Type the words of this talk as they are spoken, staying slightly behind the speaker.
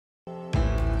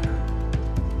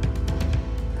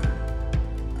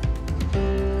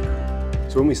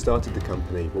So when we started the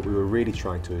company, what we were really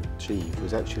trying to achieve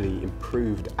was actually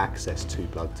improved access to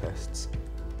blood tests.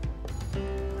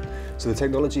 So the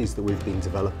technologies that we've been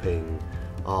developing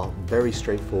are very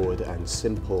straightforward and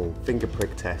simple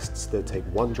fingerprick tests that take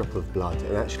one drop of blood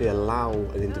and actually allow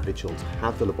an individual to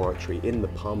have the laboratory in the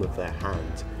palm of their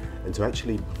hand and to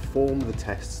actually perform the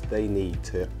tests they need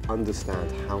to understand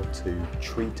how to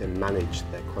treat and manage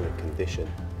their chronic condition.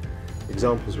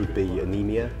 Examples would be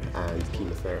anemia and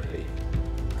chemotherapy.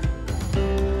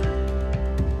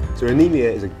 So anemia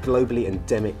is a globally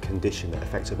endemic condition that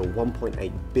affects over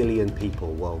 1.8 billion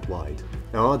people worldwide.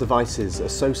 Now our devices are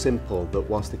so simple that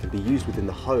whilst they can be used within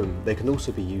the home, they can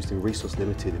also be used in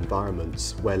resource-limited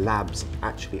environments where labs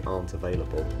actually aren't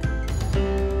available.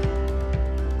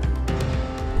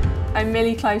 I'm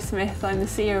Millie Clive-Smith, I'm the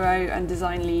COO and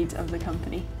design lead of the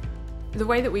company. The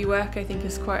way that we work I think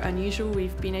is quite unusual.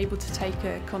 We've been able to take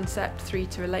a concept through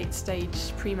to a late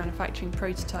stage pre-manufacturing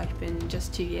prototype in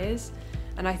just 2 years.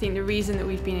 And I think the reason that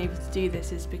we've been able to do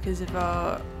this is because of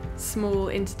our small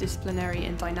interdisciplinary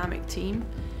and dynamic team.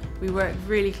 We work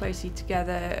really closely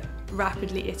together,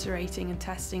 rapidly iterating and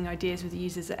testing ideas with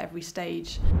users at every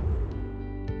stage.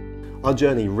 Our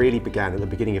journey really began at the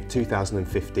beginning of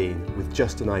 2015 with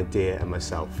just an idea and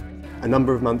myself. A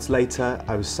number of months later,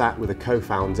 I was sat with a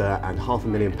co-founder and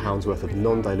 £500,000 worth of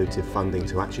non-dilutive funding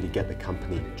to actually get the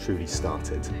company truly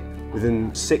started.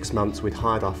 Within 6 months, we'd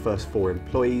hired our first 4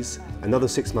 employees. Another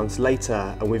 6 months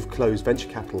later, and we've closed venture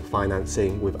capital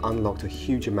financing, we've unlocked a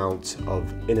huge amount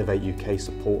of Innovate UK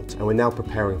support, and we're now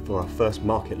preparing for our first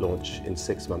market launch in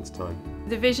 6 months' time.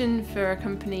 The vision for our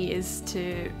company is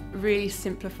to really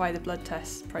simplify the blood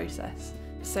test process,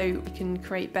 so we can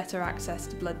create better access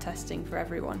to blood testing for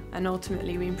everyone, and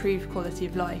ultimately we improve quality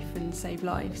of life and save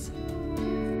lives.